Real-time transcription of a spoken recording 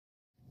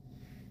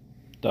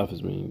Daf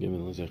is being given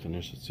Lezech and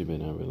Eshet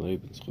Sibin Avrelay,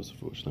 Ben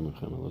Schosafur, Shlemer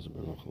Chem, Elazar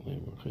Ben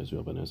Lachalem, or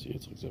Chezriel Ben Esi,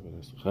 Yitzchak Zeben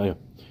Es Chaya,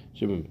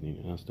 Shibim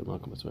Pnini, Aster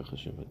Malcolm Esvech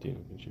Hashem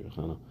Vatin, Ben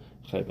Shirachana,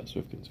 Chay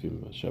Basrif, Kensvim,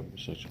 Bashab,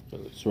 Bashach,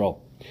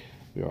 Yisrael.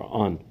 We are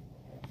on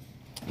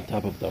the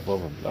top of Daf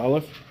Vav and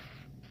Aleph.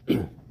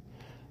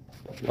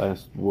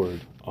 Last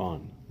word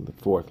on the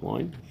fourth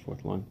line,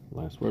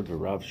 last word for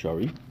Rav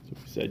Shari. So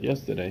we said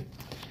yesterday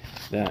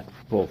that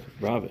both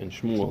Rav and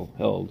Shmuel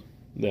held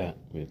that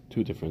we had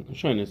two different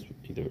Lashonos,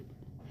 either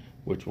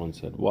which one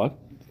said what.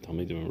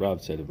 Talmidim and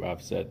Rav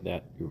said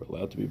that you were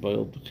allowed to be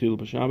boiled B'chil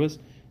B'Shabbos.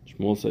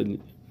 Shmuel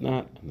said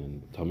not, and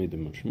then Talmidim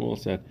and Shmuel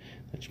said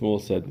that Shmuel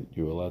said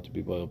you were allowed to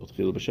be boiled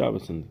B'chil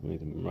B'Shabbos, and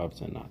Talmidim and Rav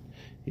said not.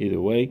 Either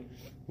way,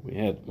 we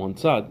had one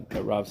side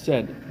that Rav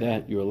said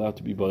that you're allowed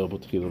to be boiled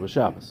B'chil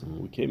B'Shabbos, and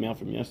we came out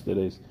from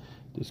yesterday's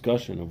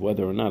discussion of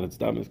whether or not it's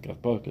Dam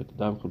Mifkat Pocket,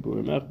 Dam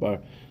Chaburim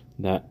Echbar,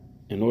 that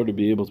in order to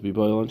be able to be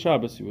boiled on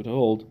Shabbos, you would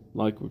hold,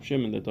 like Reb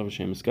Shimon, that Davar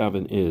Shem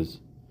Eskaven is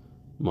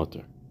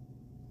mutter.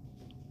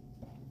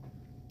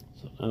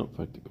 So now, in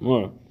fact, the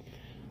Gemara,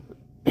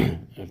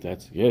 if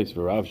that's the case,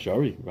 for Rav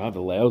Shari, Rav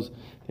allows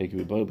they can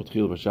be boiled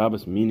B'chil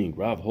B'Shabbos, meaning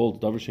Rav holds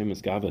Davar Shem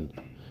Eskaven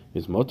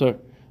is mutter.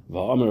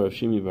 Va'amar Rav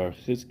Shimi bar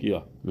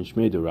Chizkiya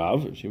Mishmei de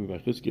Rav. Rav Shimi bar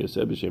Chizkiya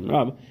said b'shem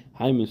Rav,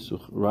 Hai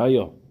Misuch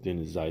Raya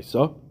din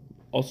Zaisa,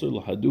 also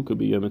lahaduka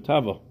b'yom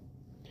etava.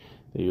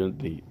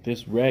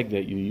 This rag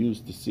that you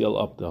use to seal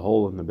up the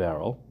hole in the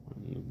barrel,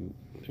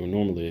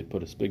 normally they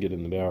put a spigot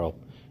in the barrel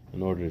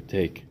in order to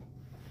take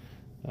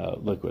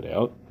liquid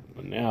out,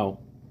 but now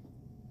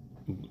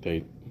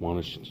they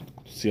want to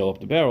seal up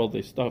the barrel,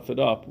 they stuff it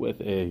up with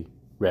a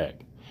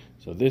rag.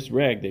 So this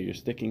rag that you're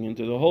sticking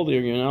into the hole there,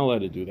 you're not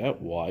allowed to do that.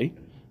 Why?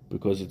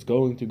 Because it's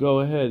going to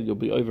go ahead, you'll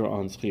be over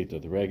on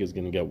schita. The rag is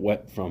going to get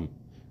wet from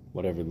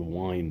whatever, the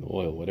wine, the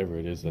oil, whatever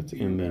it is that's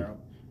in the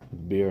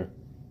beer.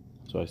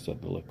 So I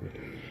said the liquid.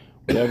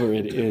 Whatever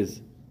it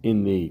is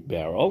in the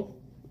barrel,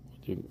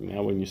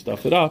 now when you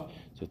stuff it up,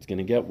 so it's going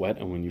to get wet,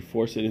 and when you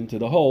force it into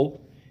the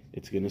hole,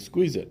 it's going to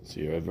squeeze it.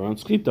 So you're ever on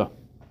schita.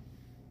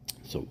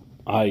 So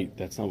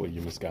that's not what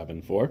you're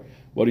miskaven for.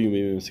 What are you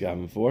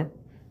miskaven for?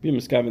 You're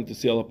miskaven to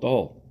seal up the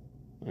hole.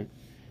 Right?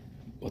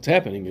 What's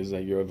happening is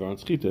that you're ever on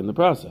schita in the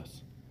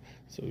process.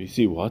 So you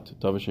see what?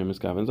 Davar Shem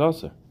Eskaven is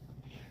also.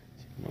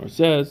 Or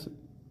says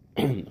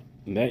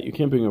that you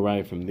can't bring a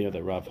raya from there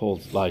that Rav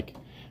holds like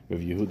Rav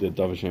Yehuda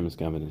Davar Shem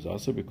Eskaven is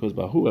also, because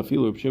Bahu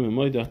Afilu Reb Shimon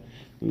Moida,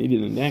 and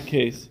even in that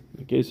case, in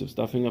the case of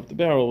stuffing up the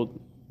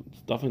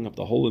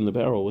hole in the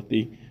barrel with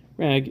the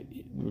rag,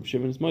 Reb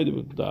Shimon is Moida.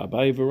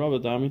 Abaye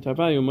v'Rava Dami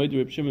Tavayu Moida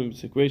Reb Shimon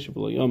B'sik Reisha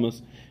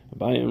v'Layamas.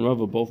 Abaye and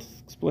Rava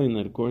both explain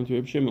that according to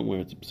Reb Shimon,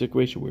 where it's a B'sik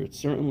Reisha, where it's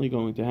certainly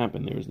going to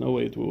happen, there is no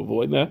way to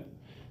avoid that,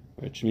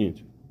 which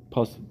means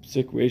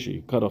B'sik Reisha,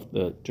 you cut off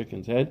the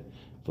chicken's head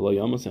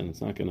v'Layamas, and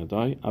it's not going to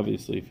die.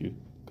 Obviously, if you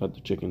cut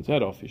the chicken's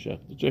head off, you shech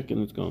the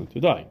chicken, it's going to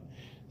die.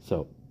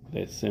 So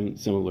that's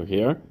similar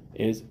here,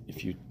 is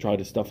if you try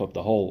to stuff up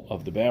the hole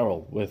of the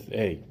barrel with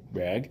a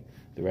rag,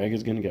 the rag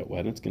is going to get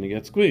wet, it's going to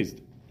get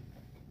squeezed.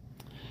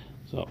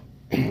 So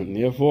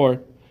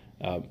therefore,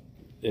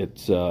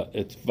 it's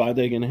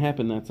vade going to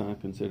happen. That's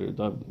not considered.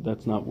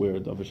 That's not where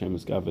Davar Shem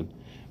Eskaven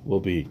will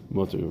be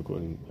mutter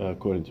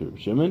according to Reb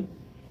Shimon.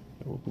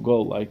 We'll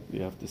go like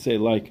you have to say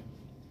like.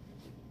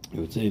 I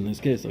would say in this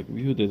case, like Reb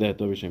Yehuda, that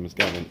Davar Shem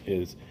Eskaven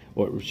is,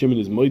 or Reb Shimon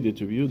is moided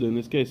to Reb Yehuda. In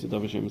this case, the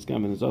Davar Shem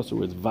Eskaven is also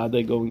where it's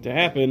vade going to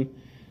happen,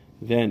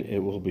 then it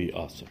will be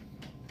also.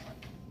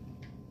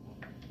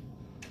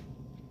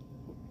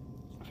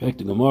 In fact,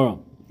 the Gemara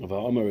of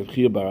Amar Reb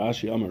Chia bar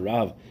Ashi Amar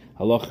Rav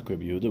halacha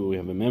Reb Yehuda, but we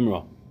have a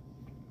memra.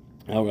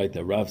 Outright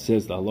that Rav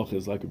says the halacha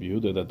is like Reb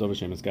Yehuda, that Davar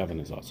Shem Eskaven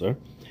is also.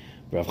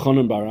 Rav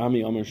Chanan bar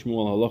Ami Amar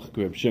Shmuel halacha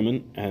Reb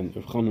Shimon, and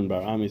Rav Chanan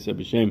bar Ami said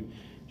b'shem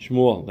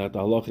Shmuel that the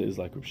halacha is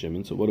like Reb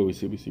Shimon. So what do we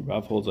see? We see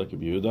Rav holds like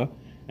Reb Yehuda,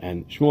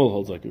 and Shmuel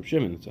holds like Reb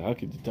Shimon. So how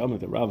could you tell me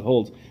that Rav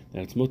holds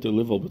that it's mutter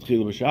livel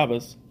b'tchila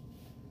b'Shabbos,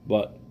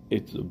 but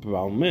the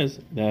problem is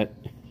that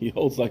he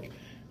holds like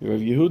Rav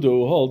Yehuda,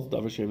 who holds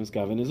Davar Shem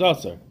Eskaven is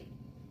aser.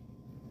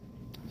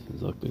 This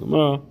is like the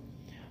Gemara.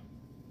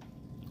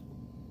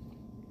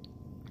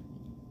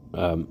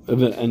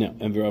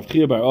 And Rav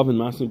Chia bar Oven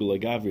Masnu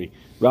b'Lagavri,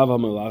 Rav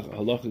Hamalach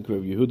halacha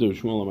Reb Yehuda,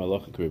 Shmuel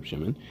halacha Reb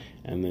Shimon,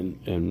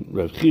 and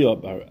Rav Chia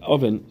bar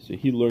Oven, so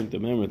he learned the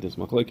memory of this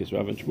machlekes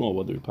Rav and Shmuel,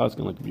 whether he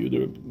paskin like Reb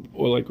Yehuda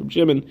or like Reb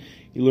Shimon,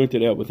 he learned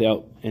it out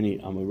without any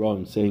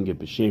Amoraim saying it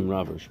b'shem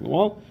Rav or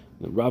Shmuel.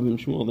 The Rav and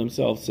Shmuel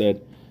themselves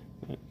said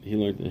he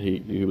learned that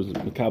he was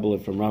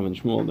mekabel from Rav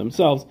and Shmuel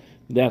themselves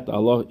that the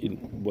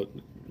halach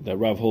that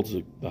Rav holds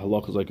the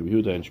halacha is like Reb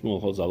Yehuda and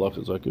Shmuel holds the halacha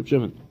is like Reb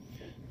Shimon.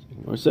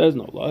 Or says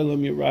no,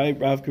 you're right.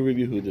 Rav Reb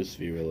Yehuda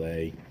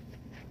svirele.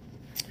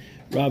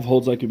 Rav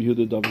holds like Reb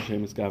Yehuda. Davar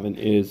Shem Eskaven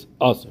is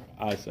aser.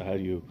 So how do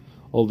you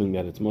holding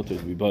that it's mutter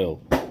to be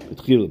boiled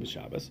b'tchila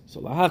b'Shabbos?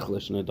 So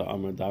lahachlishna da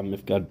amar dam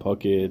mifkad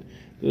pakid.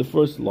 The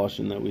first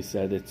lashon that we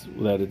said it's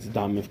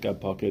dam mifkad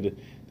pakid.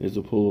 There's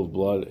a pool of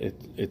blood.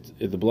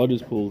 The blood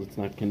is pooled. It's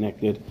not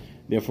connected.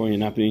 Therefore, you're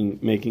not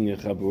making a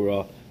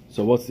chabura.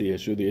 So what's the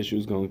issue? The issue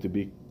is going to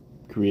be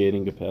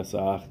creating a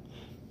Pesach,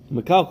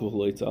 Mekalkul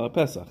Leitzah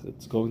Pesach.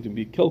 It's going to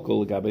be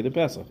Kilkul Gabe the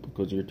Pesach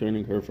because you're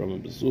turning her from a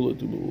Basula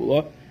to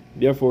Be'ula.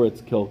 Therefore,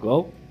 it's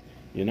Kilkul.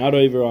 You're not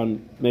over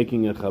on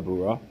making a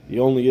Chabura. The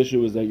only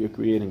issue is that you're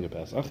creating a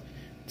Pesach.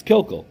 It's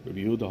Kilkul. Rabbi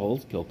Yehuda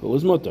holds Kilkul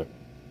is Mutter.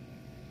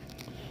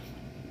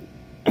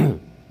 It'll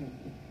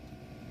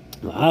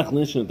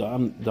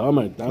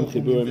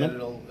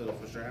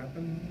for sure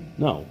happen?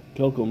 No,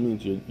 Kilkul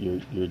means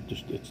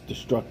it's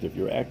destructive.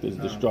 Your act is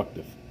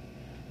destructive.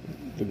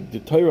 The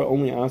Torah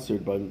only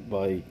answered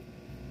by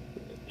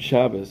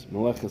Shabbos,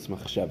 Meleches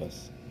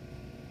Machshavas.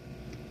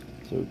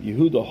 So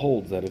Yehuda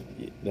holds that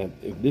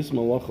if this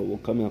malacha will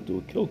come out to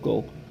a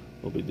kilkul,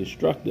 will be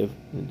destructive,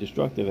 a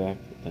destructive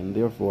act, and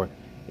therefore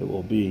it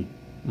will be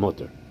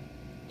mutter.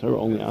 Torah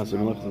only answered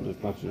Meleches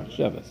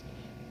Machshavas.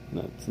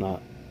 No, it's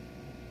not.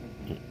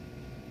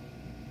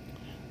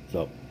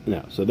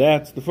 So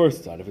that's the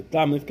first side. If it's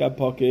Dam Nifkad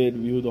Pocket,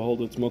 Yehuda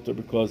holds it's mutter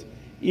because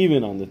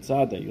even on the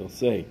tzad that you'll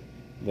say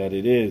that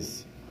it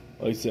is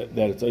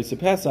it's Oise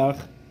Pesach,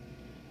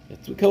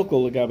 it's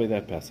Kilkul Legabe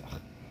that Pesach.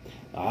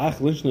 And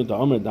according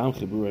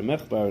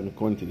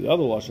to the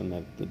other lashon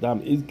that the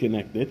dam is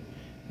connected,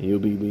 and you'll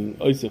be being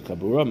Oise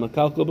Chabura,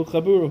 Mekalkal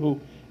B'Chabura, who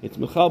it's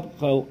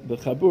Mekalkal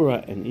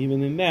B'Chabura, and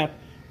even in that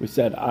we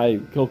said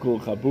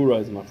Kilkul Chabura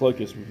is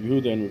Machlokes with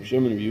Yehuda and Rav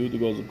Shimon. Yehuda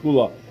goes to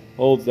Kula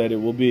holds that it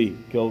will be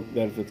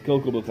that if it's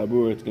Kilkul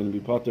B'Chabura, it's going to be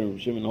Potter. Rav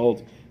Shimon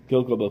holds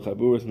Kilkul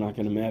B'Chabura, it's not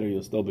going to matter.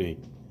 You'll still be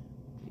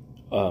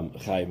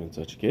Chayiv in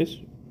such a case.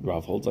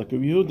 Rav holds like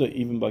Rav Yehuda,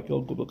 even by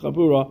Kilkul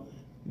B'Chabura,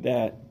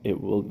 that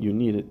you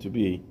need it to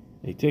be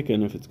a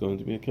tikkun. If it's going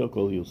to be a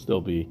kilkul, you'll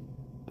still be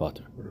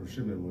Potter. But Rav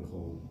Shimon would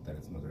hold that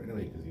it's mutter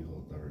anyway because he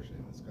holds Davar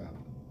Shem and Skav.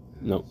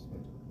 No,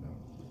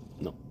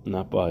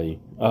 not by.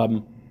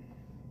 Rav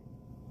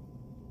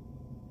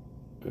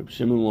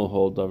Shimon will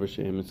hold Davar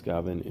Shem and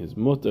Skaven is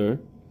mutter,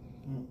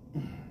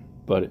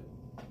 but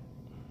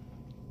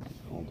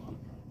hold on.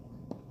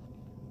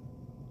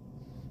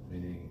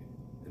 Meaning,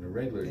 in a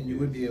regular. And you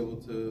would be able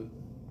to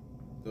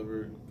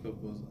cover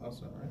kilkul's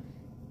asa, right?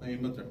 No, you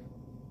mutter.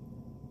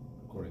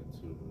 According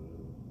to.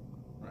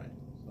 Right.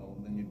 So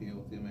then you'd be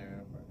able to marry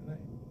on Friday night.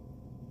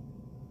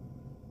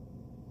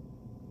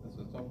 That's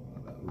what I'm talking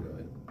about,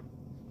 really.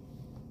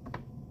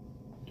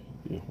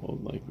 You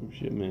hold like Rav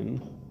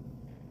Shimon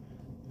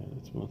that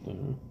it's mutter.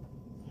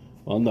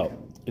 Well, no,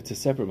 it's a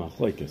separate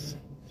machlokes.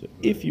 So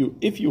if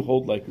you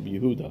hold like Rabbi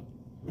Yehuda,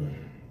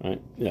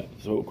 right? Yeah.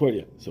 So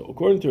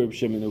according to Rabbi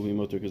Shimon, it will be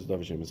mutter because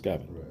Davar Shem is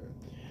Gavin. Right.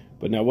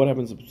 But now, what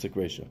happens to Psik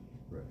Reisha?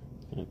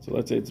 Right. So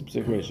let's say it's a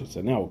Psik Reisha.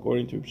 So now,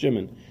 according to Rabbi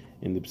Shimon,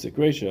 in the Psik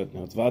Reisha,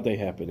 now it's Vadei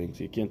happening,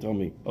 so you can't tell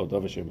me,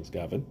 Davar Shem is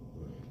Gavin.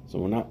 So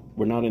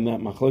we're not in that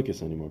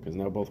machlokes anymore, because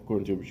now both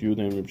according to Rabbi Yehuda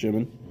and Rabbi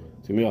Shimon,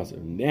 it's going to be also.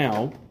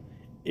 Now,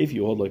 if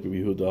you hold like Rabbi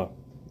Yehuda,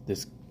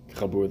 this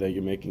chabur that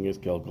you're making is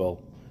kelkol,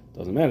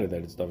 doesn't matter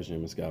that it's Davar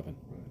Shem is Gavin.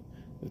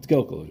 It's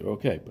kelkol, you're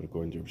okay. But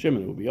according to Rabbi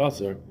Shimon, it will be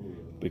aser,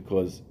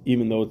 because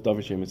even though it's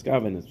Davar Shem is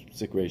Gavin, it's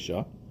Psik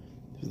Reisha.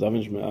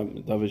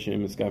 Davar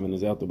Shem is Gavin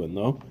is out there, but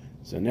no.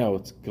 So now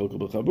it's Kilkul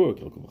B'Chabur.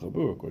 Kilkul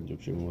B'Chabur, according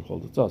to Shimon, would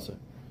hold it also.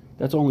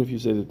 That's only if you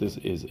say that this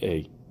is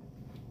a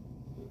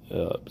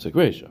Psik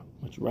Reisha,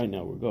 which right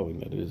now we're going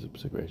that it is a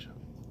Psik Reisha.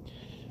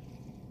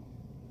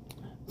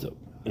 So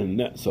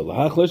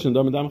L'Hachlish and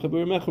Dam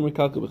Chabur Mechum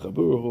Kilkul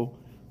B'Chabur.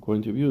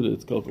 According to you,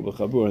 it's Kilkul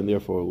B'Chabur, and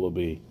therefore it will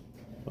be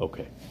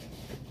okay.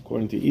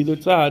 According to either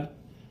tzad,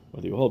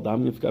 whether you hold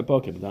Dam Nifkad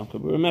Pokem, Dam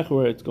Chabur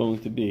Mechur, it's going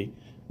to be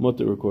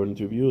mutter according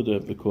to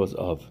Yehuda because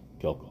of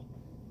Kilkul.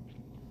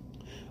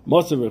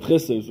 Most of Rav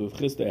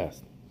Chisda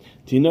asked,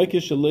 Tinoike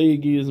shalei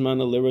yigi yizman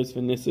aleros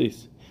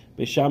v'nisis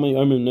beishamay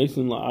omrim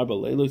noisin la'arba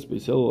leilos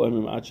beisilo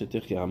omrim ad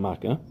shetichya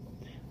hamaka.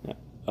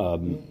 A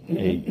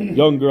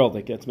young girl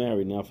that gets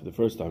married now for the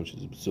first time,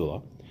 she's a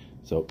basula,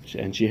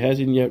 and she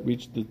hasn't yet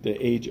reached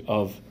the age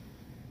of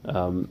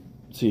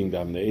seeing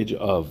them, the age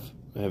of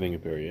having a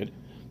period.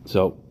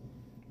 So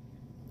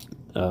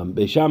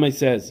Beishamay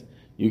says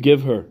you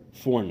give her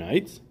 4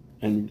 nights,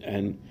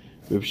 and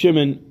Reb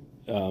Shimon,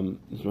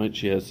 right,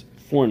 she has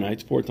 4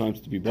 nights, 4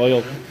 times to be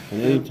boiled,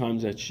 and any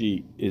times that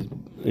she is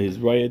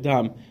Raya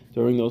Dam,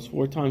 during those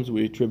 4 times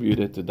we attribute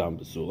it to Dam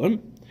Basulim.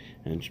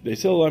 And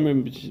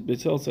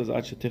Beisel says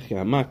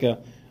Maka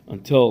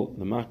until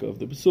the Maka of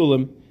the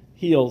Basulim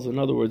heals. In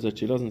other words, that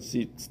she doesn't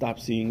stop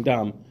seeing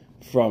Dam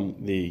from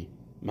the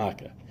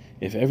Maka.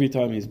 If every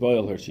time he's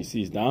boiled her she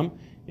sees Dam,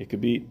 it could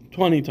be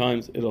 20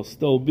 times, it'll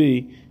still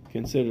be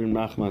considered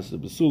Machmas the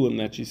Basulim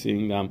that she's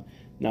seeing Dam,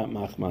 not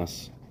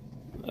Machmas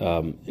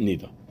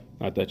Nida.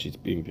 Not that she's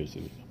being pierced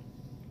in Nida.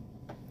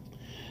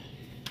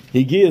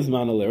 Higiyas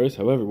Manaleris,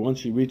 however, once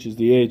she reaches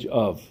the age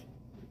of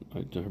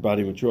her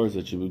body matures,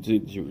 that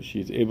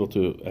she's able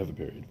to have a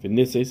period.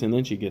 V'nises, and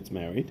then she gets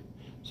married.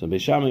 So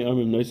Beishamay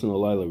Omrim Noisin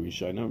L'Layla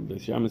Rishayna.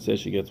 Beishamay says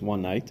she gets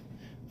 1 night.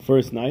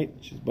 First night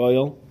she's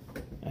boil,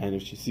 and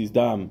if she sees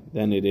Dam,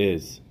 then it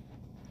is.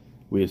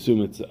 We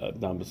assume it's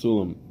Dam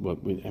Basulim,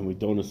 and we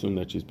don't assume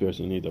that she's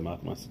piercing Nida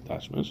Machmas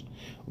Tashmash.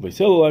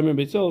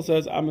 Beisil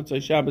says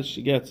Amatzay Shabbos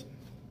she gets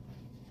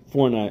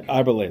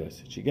Arba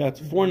Leilas. She gets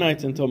 4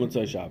 nights until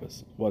Motzei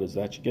Shabbos. What is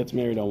that? She gets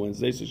married on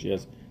Wednesday, so she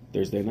has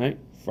Thursday night,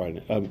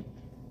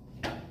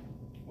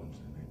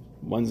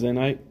 Wednesday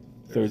night,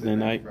 Thursday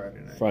night,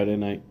 Friday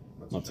night,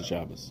 Motzei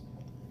Shabbos.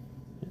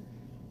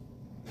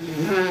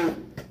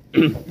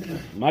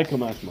 My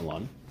Kamash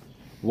Malan.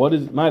 What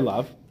is my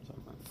love?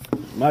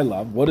 My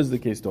love. What is the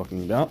case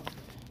talking about?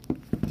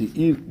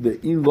 The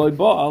Eloi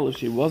Baal. If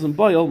she wasn't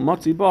Baal,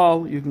 Matzi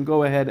Baal, you can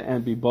go ahead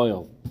and be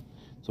Baal.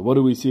 So what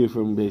do we see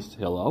from Beis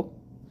Hillel?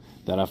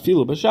 That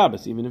afilu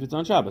b'Shabbos, even if it's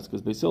on Shabbos,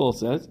 because Beis Hillel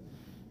says,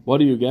 what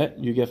do you get?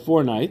 You get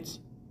 4 nights.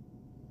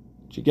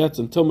 She gets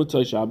until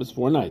Motzei Shabbos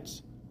 4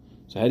 nights.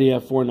 So how do you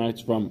have 4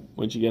 nights from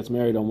when she gets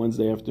married on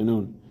Wednesday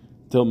afternoon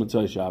till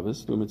Motzei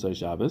Shabbos, through Motzei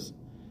Shabbos?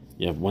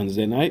 You have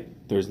Wednesday night,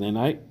 Thursday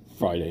night,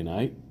 Friday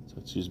night.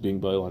 So she's being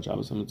Baal on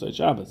Shabbos and Motzei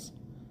Shabbos.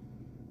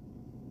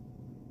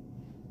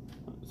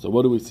 So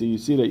what do we see? You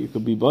see that you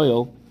could be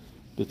Baal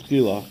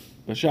b'Tchila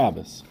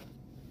b'Shabbos.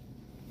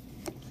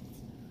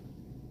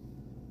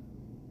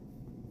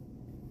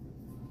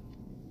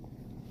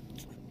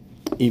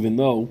 Even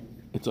though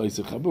it's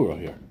Isaac Chabura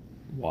here.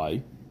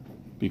 Why?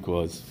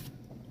 Because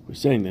we're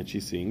saying that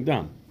she's seeing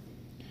Dam.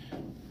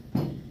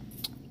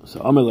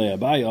 So Amalei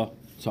Abaya,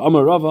 so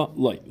Amar Rava,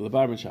 like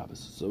Lebar Shabbos.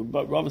 So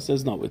but Rava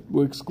says no,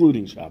 we're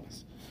excluding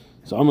Shabbos.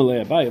 So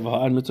Amalei Abaya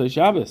v'ha'ad Motzei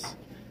Shabbos.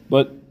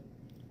 But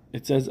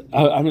it says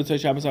Ad Motzei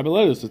Shabbos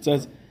Abeledus. It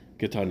says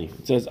Ketani.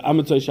 It says Ad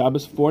Motzei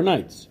Shabbos 4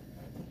 nights.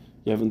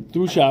 You have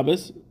through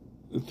Shabbos,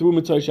 through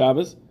Motzei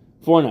Shabbos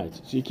 4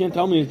 nights. So you can't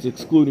tell me it's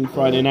excluding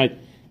Friday night.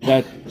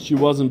 That she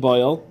wasn't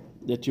Baal,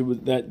 that she was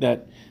that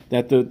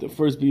the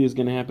first B is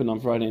going to happen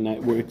on Friday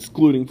night. We're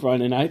excluding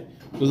Friday night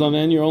because on the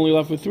end you're only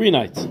left with 3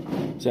 nights.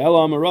 So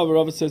Ella Amarava,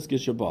 Rava says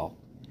Gishabal.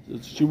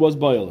 She was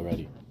Baal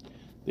already.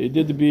 They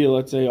did the B,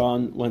 let's say,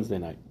 on Wednesday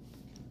night.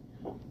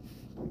 And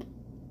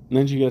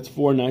then she gets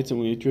 4 nights, and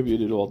we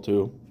attribute it all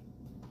to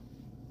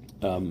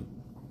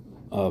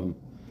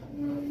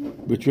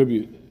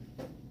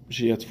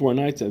she gets 4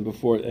 nights, and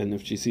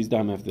if she sees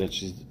Dam after that,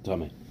 she's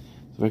Tameh.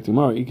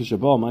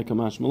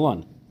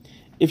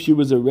 If she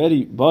was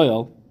already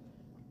Baal,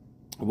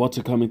 what's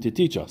it coming to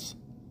teach us?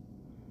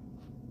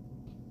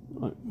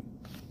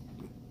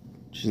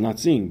 She's not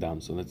seeing Dam,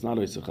 so that's not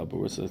a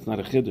Chabur, so it's not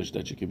a Chiddush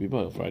that she could be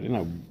Baal Friday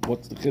night.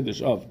 What's the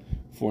Chiddush of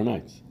 4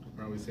 nights?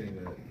 Are we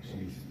saying that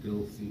she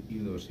still see,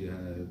 even though she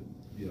had,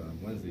 on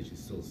Wednesday,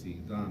 she's still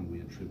seeing Dam, we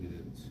attribute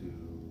it to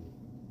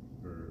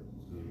her,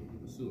 to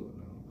the Sula,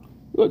 no?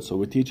 Good, so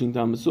we're teaching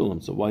Dam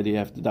Basulam, so why do you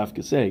have to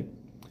Dafka say?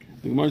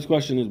 The Gemara's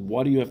question is,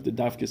 why do you have to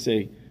Dafka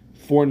say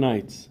 4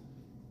 nights?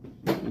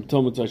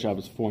 Until Motzei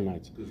Shabbos, 4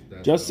 nights.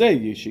 Just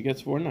say she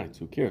gets 4 nights.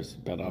 Who cares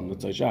about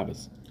Motzei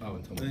Shabbos?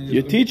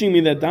 You're teaching me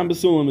that Dam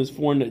Basulam is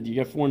 4. You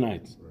get 4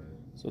 nights. Right.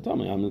 So tell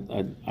me,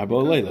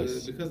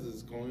 because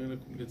it's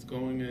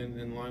going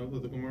in line with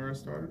what the Gemara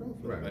started off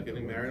with, by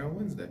getting married on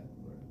Wednesday.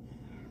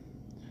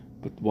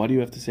 But why do you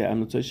have to say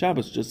Motzei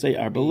Shabbos? Just say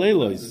Arba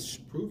Leilos. It's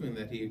proving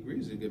that he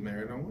agrees to get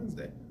married on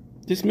Wednesday.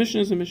 This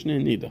mission is a mission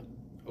in Nida.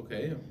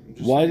 Okay.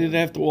 Why did it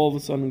have to all of a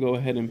sudden go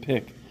ahead and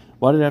pick?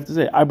 Why did it have to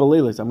say Arba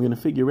Leilos? I'm going to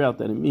figure out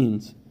that it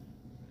means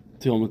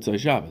till Motzei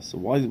Shabbos. So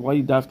why are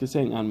you dafka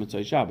saying on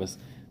Motzei Shabbos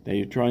that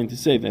you're trying to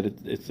say that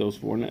it's those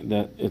 4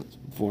 that it's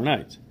 4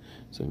 nights?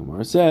 So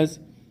Gemara says,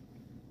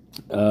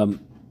 "My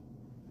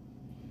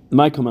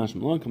kamash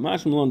malon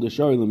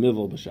deshari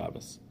lemivel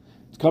b'Shabbos."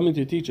 It's coming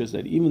to teach us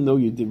that even though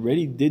you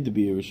already did the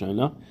B'er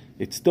Rishona,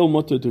 it's still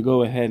mutter to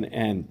go ahead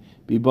and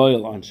be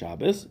boil on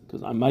Shabbos,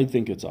 because I might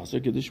think it's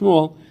aser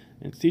kedishmol.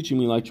 And it's teaching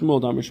me like Shmuel,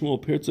 Damar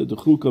Shmuel, Pirza,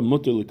 Dechuka,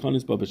 Mutter,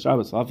 Likonis, Baba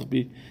Shabbos,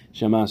 Hafabi,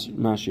 Shemash,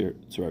 Mashir,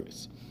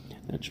 Tzorvis.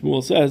 And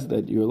Shmuel says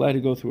that you're allowed to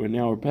go through a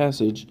narrow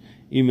passage,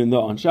 even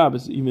though on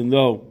Shabbos, even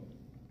though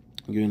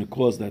you're going to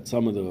cause that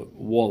some of the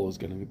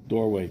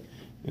doorway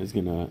is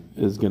going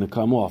to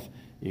come off.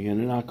 You're going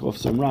to knock off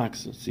some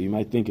rocks, so you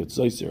might think it's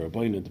Seiser or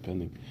Baina,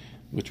 depending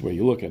which way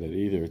you look at it.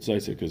 Either it's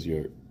Seiser because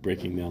you're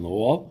breaking down the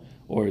wall,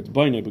 or it's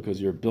Baina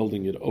because you're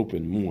building it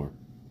open more.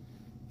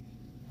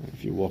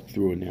 If you walk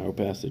through a narrow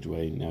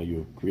passageway, now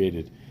you've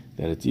created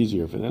that it's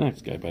easier for the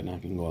next guy by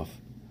knocking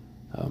off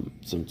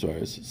some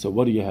tzaras. So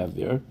what do you have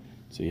there?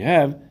 So you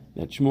have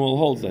that Shmuel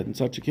holds that in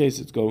such a case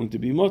it's going to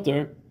be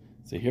mutter.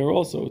 So here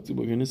also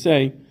we're going to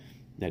say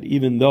that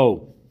even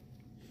though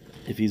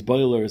if he's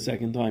boiler a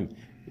second time,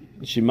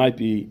 she might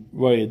be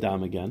roy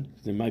dam again.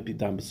 There might be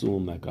dam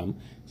basulim that come.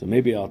 So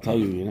maybe I'll tell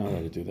you you're not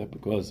allowed to do that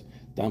because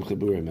dam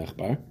chabur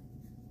mechbar.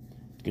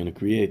 You're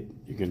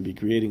going to be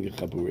creating a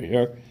chabur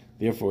here.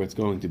 Therefore, it's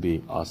going to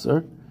be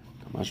aser.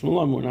 Kamash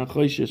malam, we're not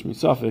choishish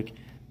misafik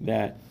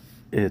that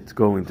it's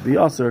going to be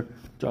aser,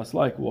 just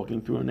like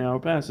walking through a narrow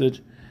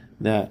passage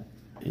that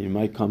you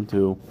might come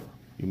to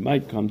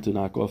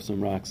knock off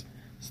some rocks.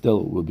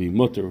 Still, it will be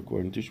mutter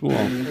according to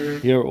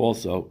Shmuel. Here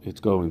also, it's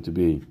going to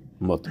be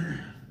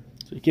mutter.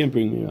 So you can't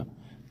bring me a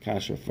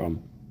kasha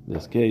from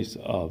this case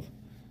of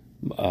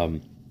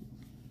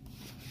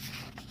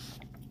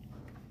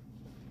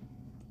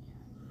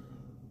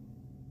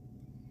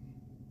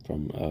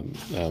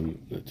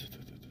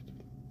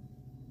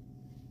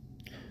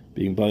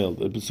being boiled,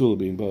 the basula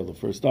being boiled the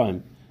first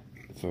time,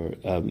 for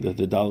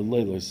the Daled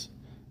Leilos,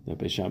 that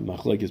Beisham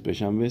Machlekes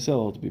Beisham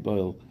Veisel to be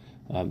boiled,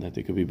 that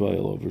they could be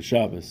boiled over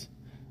Shabbos,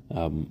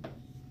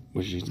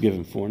 which she's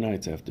given 4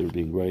 nights after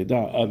being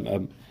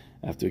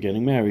after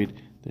getting married,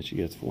 that she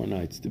gets 4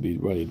 nights to be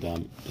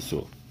Rayadam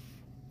Basula.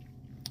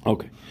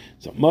 Okay,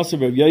 so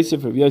Masav Rav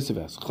Yosef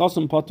asks,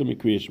 Chasan Pater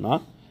Mikriya Shema.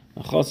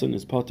 Chasan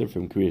is Pater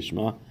from Kriya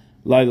Shema,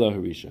 Laila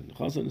Harishan.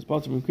 Chasan is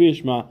Pater from Kriya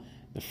Shema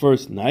the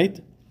first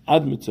night,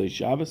 Ad Mitzvah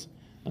Shabbos,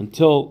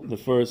 until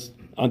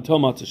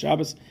Matzah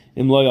Shabbos,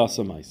 in Lo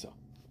Yasa Maisa.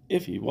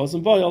 If he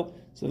wasn't boil,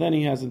 so then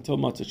he has until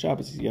Matzah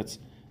Shabbos. He gets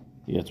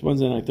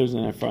Wednesday night, Thursday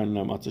night, Friday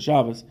night, Matzah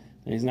Shabbos,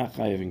 and he's not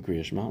chayav in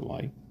Kriya Shema.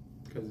 Why?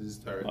 Because he's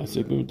tired.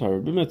 Isaac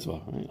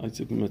b'mitzvah, right?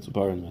 Isaac b'mitzvah,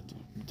 bar and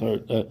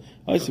mitzvah.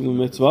 Isaac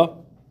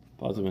b'mitzvah,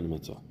 pater in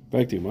mitzvah.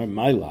 Back to you,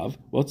 my love.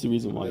 What's the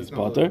reason why he's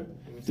pater?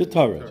 The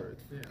Torah.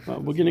 Well,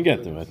 we're going to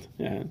get to it.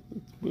 Yeah,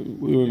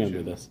 we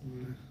remember this.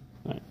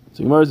 Right.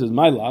 So Gemara says,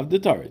 my love, the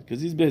Torah,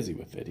 because he's busy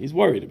with it. He's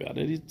worried about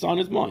it. It's on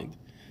his mind.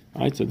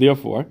 Right. So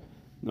therefore,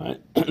 right,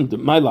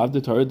 my love,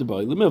 the Torah, the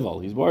boil, the mival.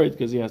 He's worried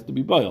because he has to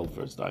be boiled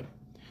first time.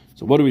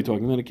 So what are we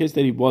talking about? In a case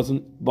that he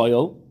wasn't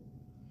boiled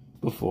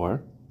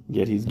before,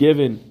 yet he's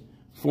given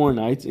 4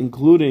 nights,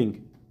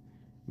 including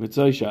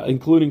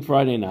including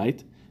Friday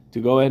night, to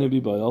go ahead and be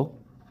boiled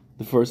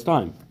the first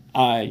time.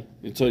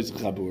 Mitzvah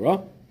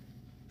Chabura.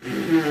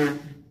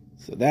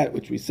 So that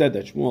which we said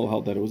that Shmuel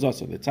held that it was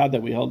Asr, the tzad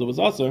that we held it was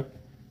Asr,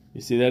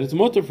 you see that it's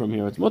mutter from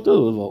here. It's mutter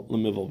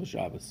l'mival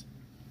b'Shabbos.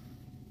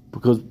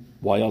 Because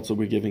why else are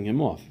we giving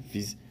him off? If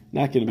he's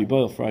not going to be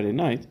boiled Friday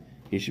night,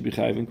 he should be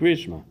chayiv in Kriya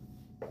Shema.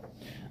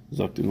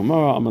 Zoktu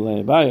Gemara,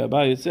 Amalei Abaya.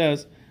 Abaya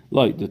says,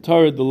 like the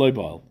Torah, the loy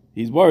boil.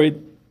 He's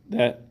worried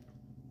that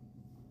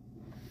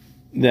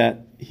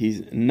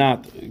he's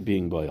not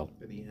being boiled.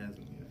 That he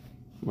hasn't yet.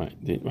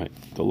 Right.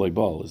 The loy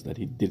boil is that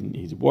he didn't.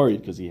 He's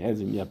worried because he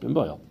hasn't yet been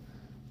boiled.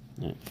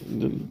 Right.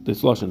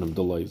 This lashon of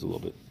delay is a little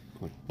bit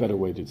better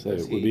way to say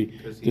it would be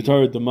the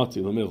Torah the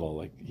matzi l'mival.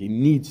 Like he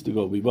needs to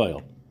go be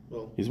boiled.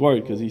 Well, he's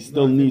worried because he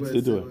still needs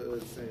to do it. What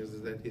it's saying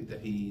is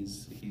that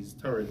he's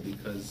torrid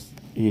because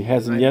he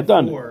hasn't yet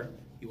done it.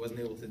 He wasn't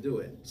able to do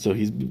it. So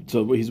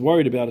he's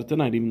worried about it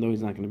tonight, even though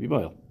he's not going to be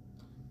boiled.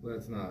 Well,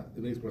 that's not.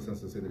 It makes more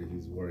sense to say that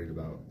he's worried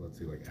about, let's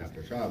say, like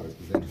after Shabbos,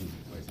 because then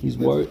he's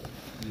worried.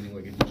 Meaning,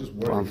 like if you're just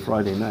worried on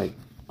Friday night.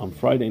 On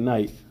Friday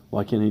night,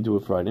 why can't he do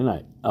it Friday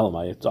night?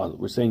 Elamai,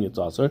 we're saying it's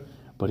Asr,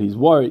 but he's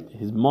worried.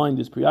 His mind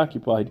is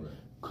preoccupied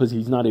because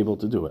he's not able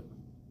to do it.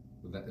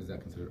 Is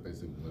that considered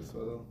Isaac Mitzvah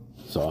though?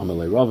 So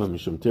Amalei Rava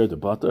Mishum Tir the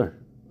Pater.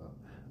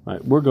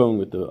 Right, we're going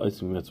with the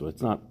Isaac Mitzvah.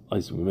 It's not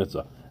Isaac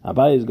Mitzvah.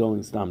 Abai is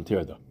going Stam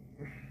Tirda.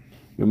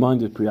 Your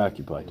mind is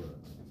preoccupied.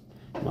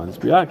 Your mind is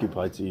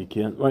preoccupied, so you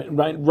can't.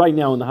 Right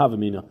now in the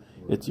Havamina,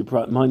 it's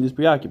your mind is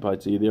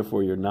preoccupied, so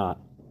therefore you're not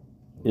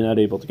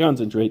able to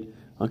concentrate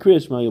on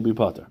Kriya Shema. You'll be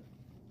Pater.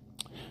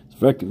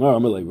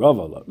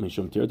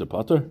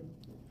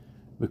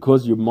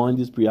 Because your mind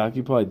is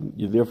preoccupied,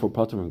 you're therefore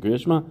Pater from Kriya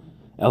Shema.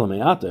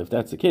 If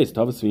that's the case,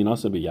 the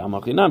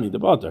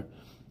Pater.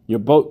 Your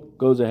boat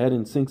goes ahead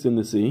and sinks in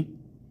the sea.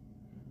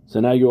 So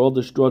now you're all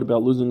distraught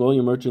about losing all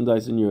your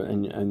merchandise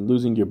and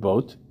losing your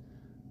boat.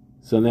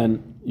 So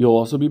then you'll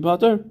also be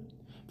pater.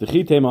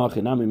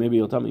 Maybe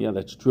you'll tell me, yeah,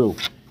 that's true.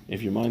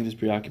 If your mind is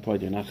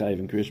preoccupied, you're not chayiv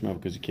in Kriya Shema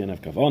because you can't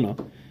have kavana.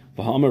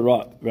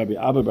 Rabbi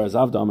Abba Bar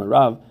Zavda Amar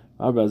Rav,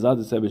 Abba Bar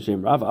Zavda said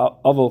b'shem Rav,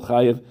 Aval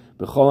chayiv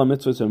b'chol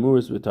ha-mitzvahs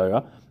ha-muris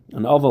v'Torah.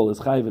 An aval is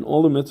chayiv in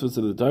all the mitzvahs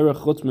of the Torah,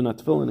 chutz min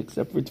ha-tefillin,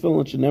 except for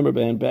tefillin, should never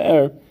be in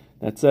be'er.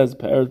 That says,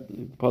 pe'er,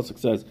 the pasuk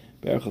says,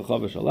 pe'er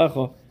chachavash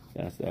alecha.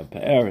 It has to have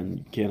pe'er, and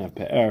you can't have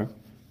pe'er,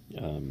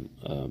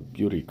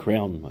 beauty,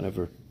 crown,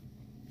 whatever,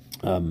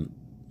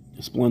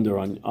 splendor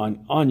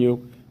on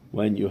you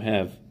when you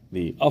have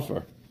the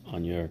offer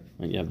on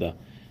when you have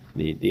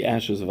the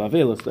ashes of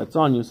Avelis that's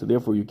on you, so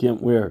therefore you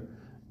can't wear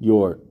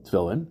your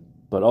tefillin,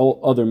 but all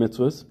other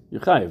mitzvahs,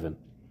 you're chayiv in.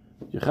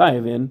 You're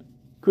chayiv in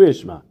Kriya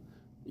Shema,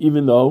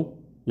 even though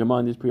your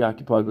mind is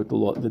preoccupied with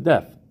the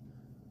death,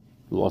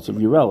 the loss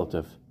of your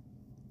relative.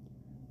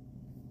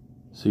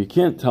 So you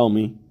can't tell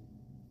me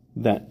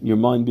that your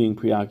mind being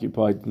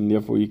preoccupied and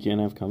therefore you can't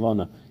have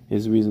kavana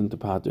is a reason to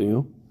pater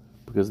you,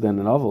 because then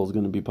an aval is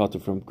going to be pater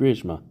from Kriya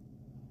Shema.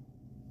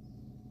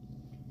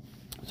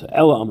 So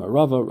Ella Amar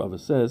Rava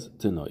says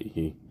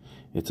Tanoihi.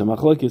 It's a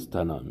machlokes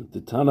tanan.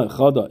 The Tana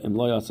chada im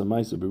lo yasa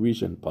ma'aser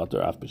b'rishon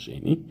pater af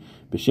b'sheni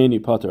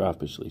pater af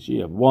b'shlishi.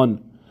 You have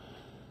one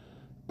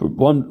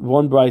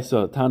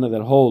brisa Tana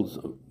that holds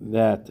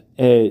that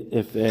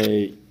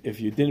if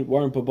you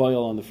weren't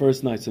boil on the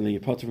first night, so then you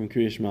pater from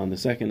Kriya Shema on the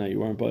second night. You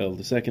weren't boil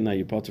the second night.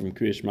 You pater from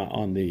Kriya Shema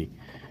on the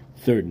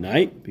third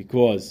night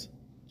because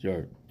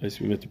you're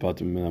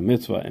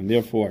mitzvah, and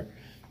therefore,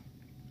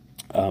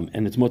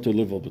 and it's mutter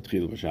livel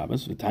b'tchila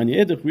b'Shabbos. V'tanya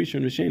edich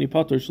rishon v'sheni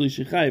pater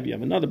shlishi chayiv. You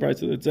have another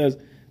brisa that says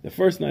the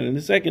first night and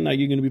the second night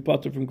you're going to be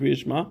pater from Kriya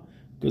Shema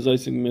because I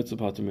sing mitzvah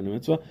pater min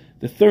mitzvah.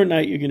 The third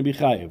night you're going to be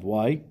chayiv.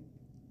 Why?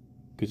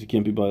 Because you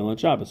can't be boil on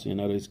Shabbos, so you're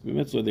not a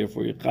mitzvah.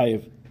 Therefore, you're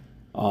chayiv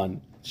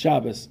on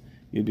Shabbos.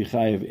 You'd be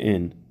chayiv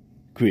in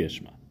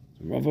Kriyashma.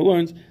 So Rava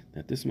learns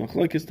that this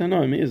machlokes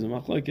Tanoim is a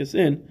machlokes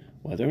in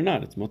whether or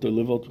not it's mutter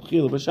livol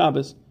tchila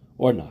b'Shabbos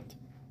or not.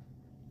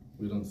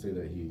 We don't say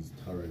that he's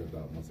tired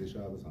about Motzei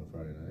Shabbos on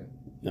Friday night.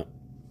 No,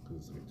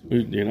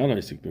 Like you're not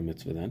Isaac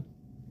b'mitzvah then.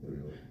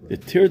 right. The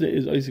tirda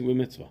is Isaac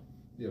b'mitzvah.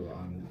 Yeah, but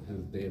on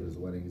his day of his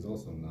wedding, he's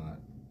also not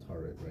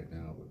tired right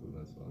now with the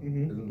mitzvah.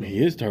 Mm-hmm.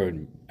 He is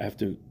tired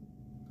after.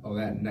 Oh,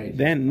 that night.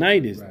 That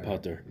night is right.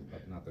 potter.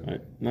 Not the Right?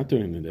 day. Not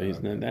during the day. He's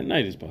Okay. not, that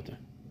night is potter.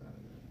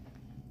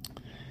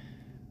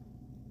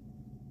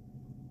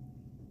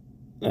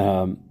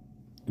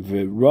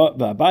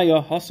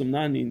 V'Abaya hasam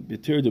nani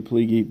b'tirda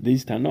pligi.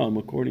 These Tanaim,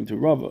 according to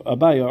Rav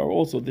Abaya, are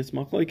also this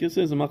machlokes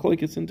is a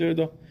machlokes in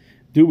tirda.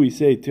 Do we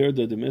say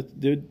tirda?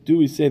 Do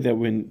we say that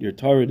when you're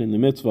tired in the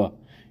mitzvah,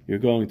 you're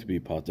going to be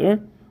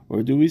potter,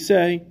 or do we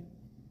say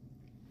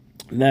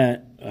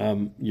that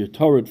you're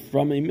tired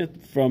from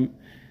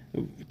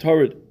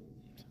tired?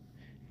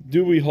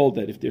 Do we hold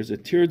that if there's a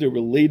tirda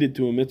related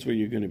to a mitzvah,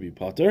 you're going to be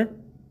potter?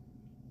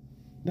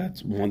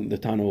 That's one. The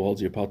Tana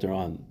holds your potter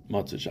on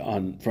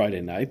on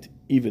Friday night,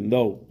 even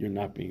though you're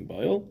not being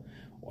boil.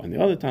 And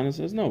the other Tana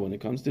says no. When it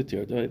comes to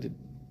tirda,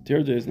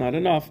 tirda is not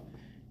enough.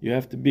 You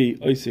have to be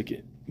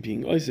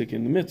being Isaac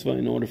in the mitzvah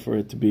in order for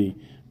it to be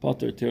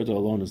potter. Tirda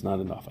alone is not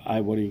enough.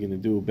 What are you going to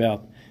do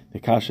about the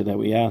kasha that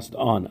we asked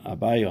on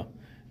Abaya,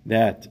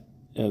 that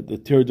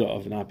the tirda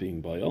of not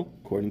being boil?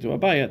 According to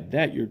Abaya,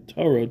 that your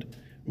tirda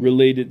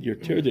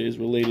is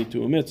related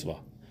to a mitzvah,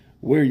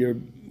 where your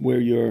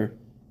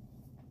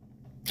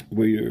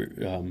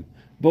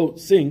boat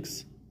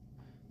sinks.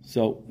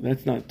 So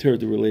that's not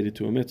tirda related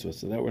to a mitzvah.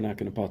 So that we're not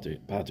going to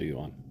potter you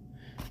on.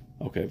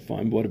 Okay,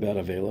 fine. What about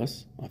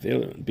avelos?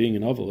 Being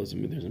an avel,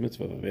 there's a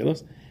mitzvah of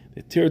avelos.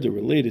 The tirda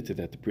related to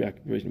that, the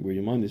preoccupation where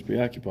your mind is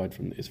preoccupied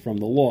is from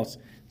the loss.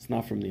 It's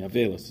not from the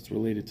avelos. It's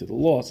related to the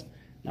loss,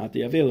 not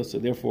the avelos. So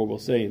therefore, we'll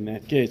say in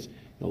that case,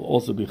 you'll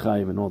also be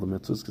chayiv in all the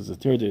mitzvahs because the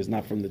tirda is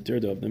not from the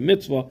tirda of the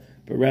mitzvah,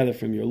 but rather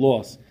from your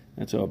loss.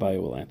 That's how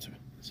Abaya will answer.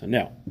 So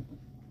now,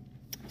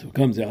 so it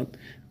comes out,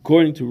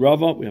 according to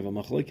Rava, we have a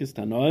machlokes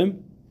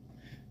Tanoim,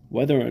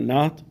 whether or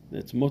not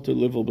it's mutter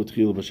livol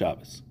b'tchila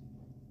b'Shabbos.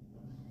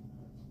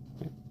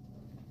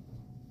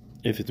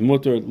 If it's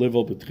mutter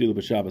livol b'tchila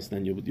b'Shabbos,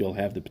 then you'll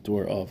have the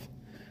patur of,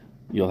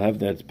 you'll have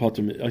that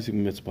patur Isaac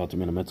mitzvah patur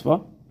min a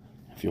mitzvah.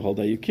 If you hold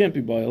that you can't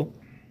be boil,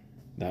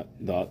 that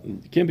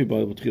you can't be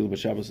boil b'tchila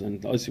b'Shabbos,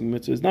 and Isaac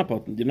mitzvah is not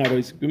patur. You're not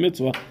Isaac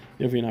mitzvah,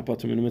 therefore you're not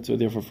patur min a mitzvah.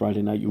 Therefore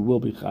Friday night you will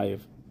be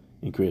chayiv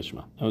in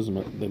Kriyashma. That was the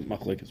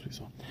machlokes we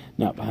saw.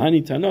 Now,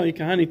 kahani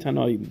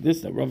tanoi, this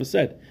that Rava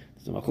said,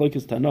 the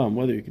machlokes tanoim,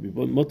 whether you can be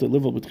mutter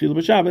livol b'tchila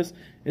b'Shabbos,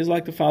 is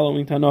like the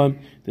following tanoim.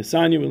 The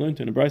Sanya we learned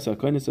in the Brisa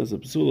HaKohen says a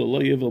psula lo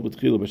yivol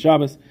b'tchila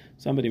b'Shabbos.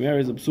 Somebody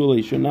marries a psula,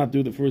 he should not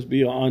do the first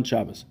biyah on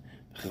Shabbos.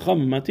 The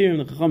chachamim matirim,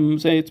 the chachamim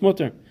say it's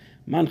mutter.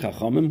 Man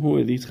chachamim, who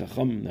are these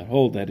chachamim that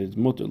hold that it's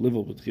mutter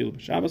livol b'tchila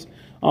b'Shabbos?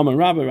 Amar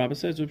Rabba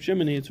says Reb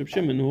Shimon, it's Reb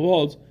Shimon who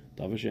holds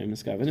davar she'em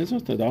miskaven is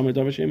mutter. The Amar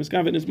davar she'em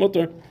miskaven is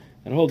mutter.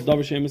 That holds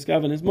davar she'em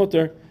miskaven is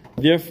mutter.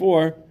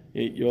 Therefore,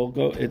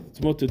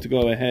 it's mutter to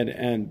go ahead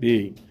and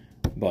be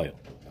boil.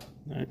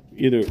 Right?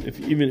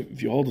 Even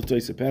if you hold it to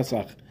Isaac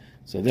Pesach,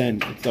 so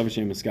then it's davar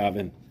she'em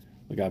miskaven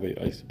l'gabe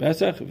Isaac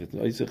Pesach. If it's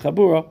Isaac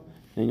Chabura,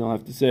 then you'll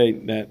have to say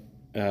that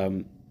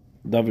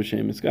davar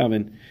she'em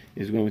miskaven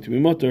is going to be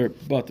mutter.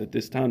 But that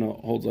this Tana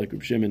holds like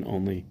Reb Shimon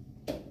only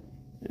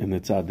in the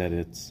tzad that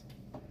it's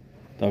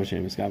davar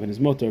she'em miskaven is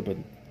mutter, but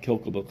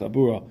kilkel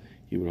b'chabura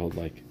he would hold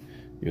like.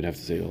 You would have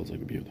to say it holds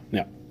like a Yehuda.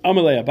 Now,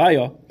 Amalei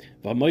Abaya,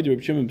 v'amayda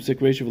Reb Shimon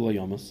b'sik reisha v'lo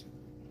yamas.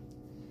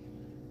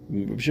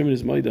 Reb Shimon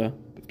is mayda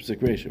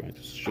b'sik reisha, right?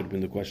 This should have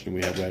been the question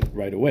we had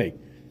right away.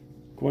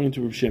 According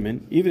to Reb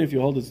Shimon, even if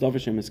you hold it's davar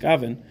she'em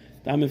miskaven,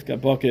 damif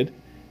kabakid,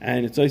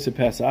 and it's Isaac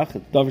Pesach,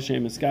 davar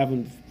she'em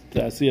miskaven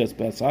ta'asiyas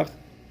Pesach,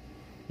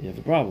 you have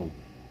a problem.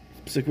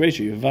 B'sik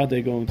reisha, you're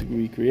vade going to be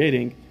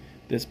recreating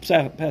this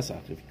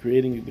Pesach. If you're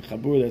creating the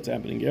chabur that's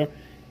happening here,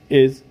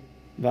 is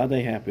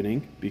vade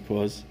happening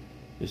because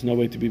there's no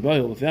way to be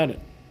boil without it.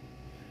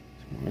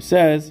 So it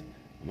says,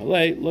 not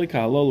like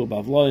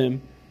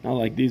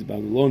these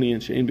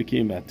Babylonians, she'en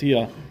b'kiyim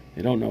ba'atiyah,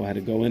 they don't know how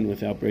to go in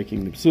without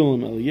breaking the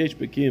psulim. Eliyesh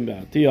b'kiyim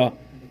ba'atiyah,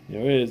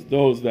 there is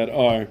those that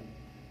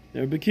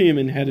they're b'kiyim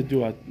and had to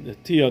do a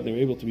tiyah, they're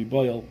able to be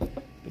boil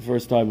the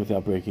first time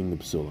without breaking the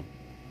psulim.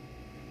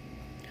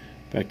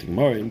 Back to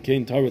Gemara, im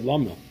kein tarid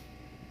lamno.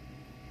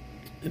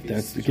 If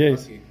that's the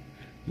case,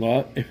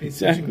 well,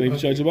 exactly,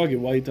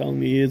 why are you telling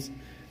me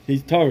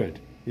he's tarid?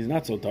 He's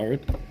not so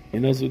tired. He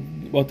knows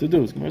what to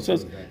do. Gemara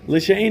says,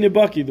 "L'she'ein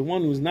baki," the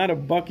one who's not a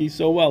baki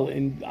so well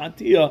in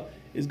atiyah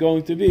is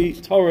going to be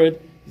tired.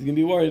 He's going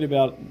to be worried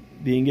about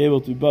being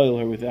able to boil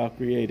her without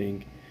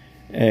being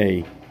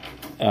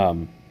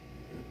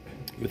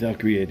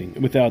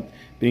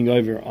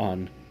over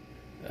on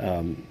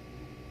the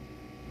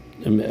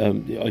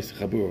Isaac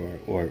Chabur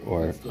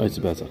or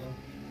Isaac Pesach.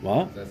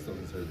 What? That's still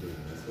considered doing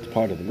this. It's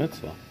part of the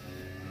mitzvah.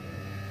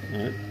 All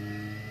right.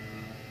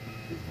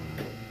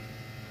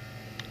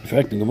 In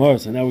fact, in Gemara,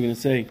 so now we're going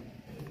to say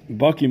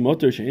Baki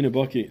mutter she'ena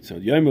baki. So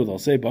Yomud, I'll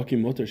say baki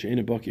mutter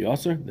she'ena baki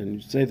aser. Then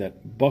you say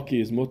that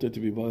baki is mutter to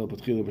be boiled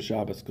b'tchila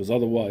b'Shabbos, because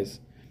otherwise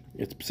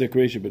it's psik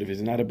reisha. But if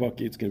he's not a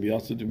baki, it's going to be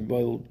also to be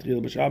boiled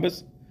b'tchila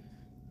b'Shabbos,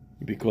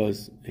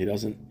 because he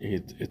doesn't.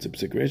 It's a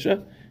psik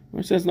reisha. Or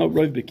it says no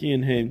roiv b'ki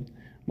and hein.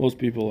 Most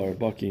people are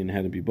baki and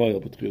had to be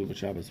boiled b'tchila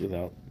b'Shabbos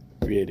without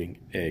creating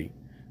a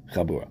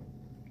chabura.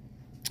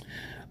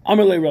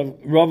 Amalei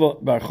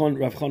Rav Bar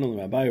Chanan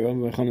Rabbi Rav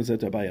Chanan said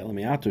to Abaye,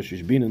 "Elamiato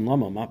shishbinin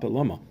lama mapa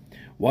lama."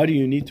 Why do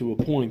you need to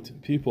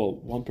appoint people,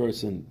 one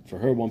person for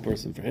her, one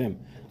person for him,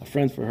 a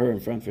friend for her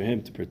and friend for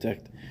him, to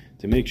protect,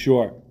 to make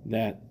sure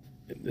that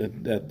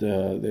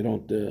they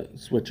don't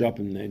switch up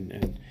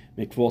and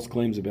make false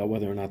claims about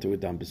whether or not they were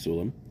dam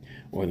besulim,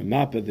 or the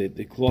mappa,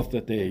 the cloth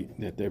that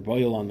they're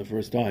boil on the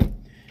first time?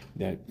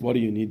 That what do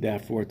you need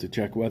that for? To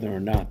check whether or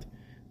not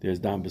there's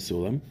dam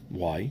besulim.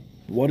 Why?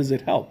 What does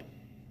it help?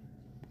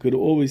 Could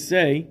always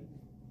say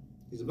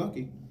he's a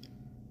bucky.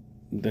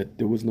 That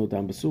there was no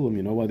dam basulim.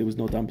 You know why there was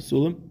no dam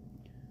basulim?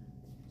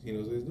 He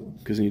knows what he's doing.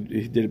 Because he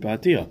did it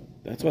ba'atiyah.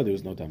 That's why there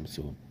was no dam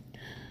basulim.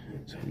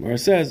 So where it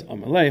says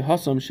Amalei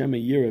Hasam Shema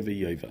Yira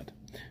v'Yovad,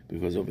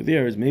 because over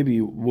there is maybe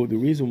the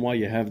reason why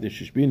you have the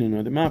shishbinin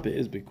or the mappa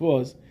is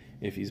because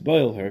if he's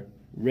boil her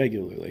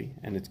regularly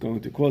and it's going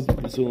to cause the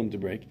basulim to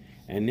break,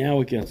 and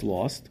now it gets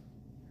lost,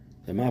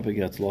 the mappa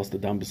gets lost, the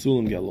dam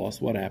basulim get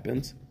lost. What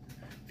happens?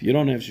 If you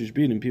don't have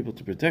shishbinin people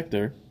to protect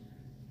her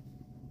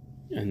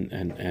and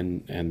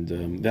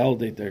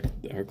validate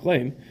her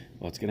claim,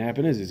 what's going to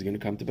happen is he's going to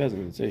come to Bezdin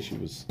and say she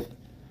was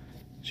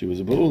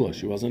a ba'ula,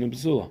 she wasn't a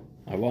basula.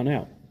 I won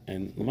out,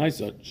 and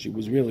l'maisa she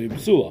was really a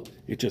basula.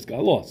 It just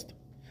got lost.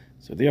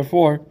 So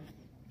therefore,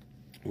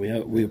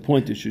 we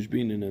appointed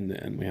shishbinin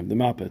and we have the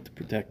mappa to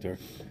protect her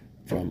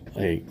from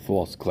a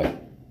false claim.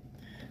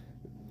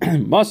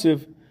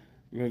 Masiv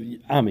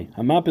Ami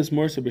hamapis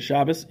morsa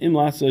b'Shabbos im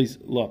lasois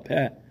la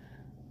peh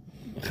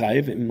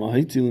chayiv im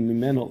lahitzil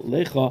mimeno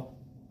lecha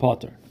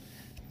potter.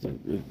 So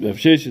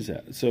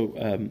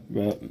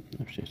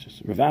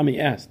Rav Ami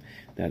asked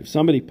that if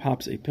somebody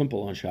pops a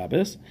pimple on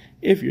Shabbos,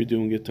 if you're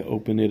doing it to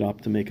open it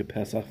up to make a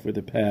pesach for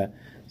the peh,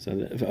 so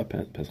that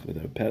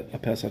a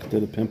pesach to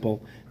the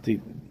pimple,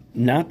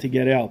 not to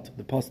get out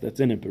the pus that's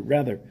in it, but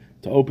rather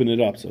to open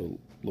it up so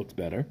it looks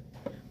better.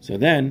 So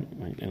then,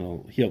 and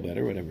it'll heal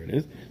better, whatever it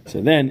is.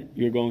 So then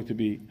you're going to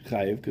be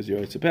chayiv because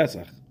you're a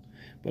pesach.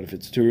 But if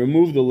it's to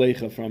remove the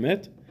lecha from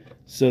it,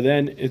 so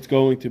then it's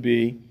going to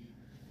be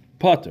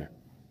potter.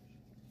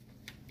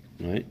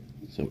 Right?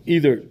 So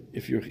either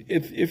if you're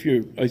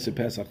Oisa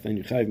Pesach, then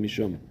you're Chayiv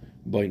Mishum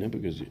Boina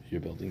because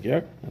you're building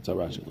care. That's how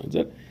Rashi learns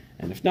it.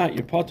 And if not,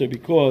 you're Potter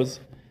because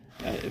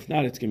if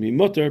not, it's going to be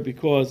Mutter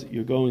because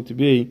you're going to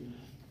be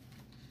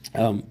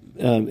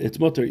it's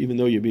Mutter even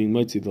though you're being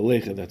Motzi the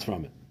Lecha that's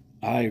from it.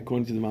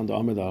 According to the Manda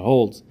Amr that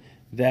holds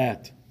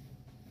that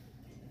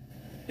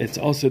it's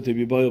also to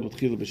be Boil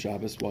B'Tchila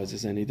B'Shabbos. Why is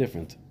this any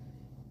different?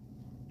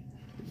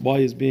 Why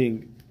is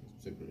being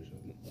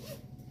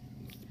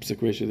Psik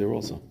Reisha there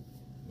also?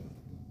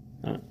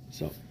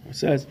 So it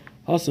says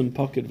Hasam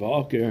Pakid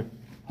Va'akir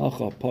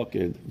Hacha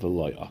Pakid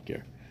V'Loy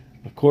Akir.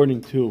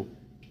 According to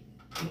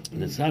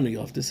the Sanu, you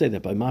have to say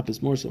that by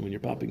Mapis Morsa, when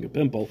you're popping a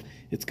pimple,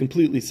 it's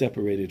completely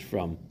separated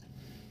from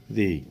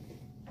the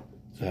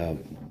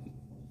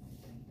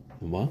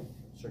what?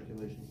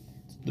 Circulation.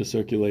 The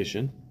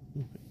circulation,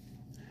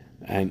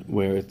 and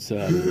where it's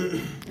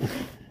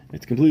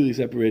it's completely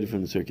separated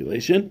from the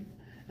circulation,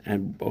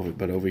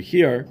 but over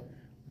here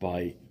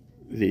by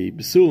the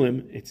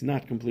Basulim, it's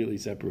not completely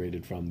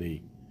separated from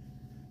the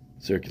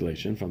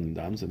circulation, from the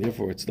dam, so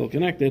therefore it's still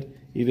connected,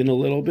 even a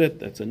little bit.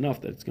 That's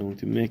enough that it's going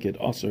to make it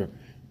Asr,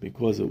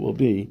 because it will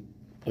be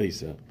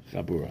Oisa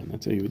Chabura. And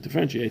that's how you would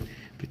differentiate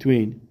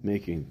between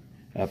making,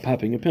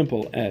 popping a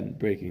pimple and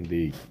breaking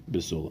the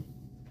Basulim.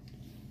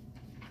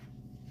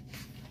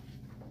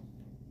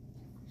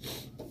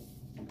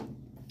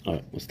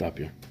 Alright, we'll stop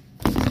here.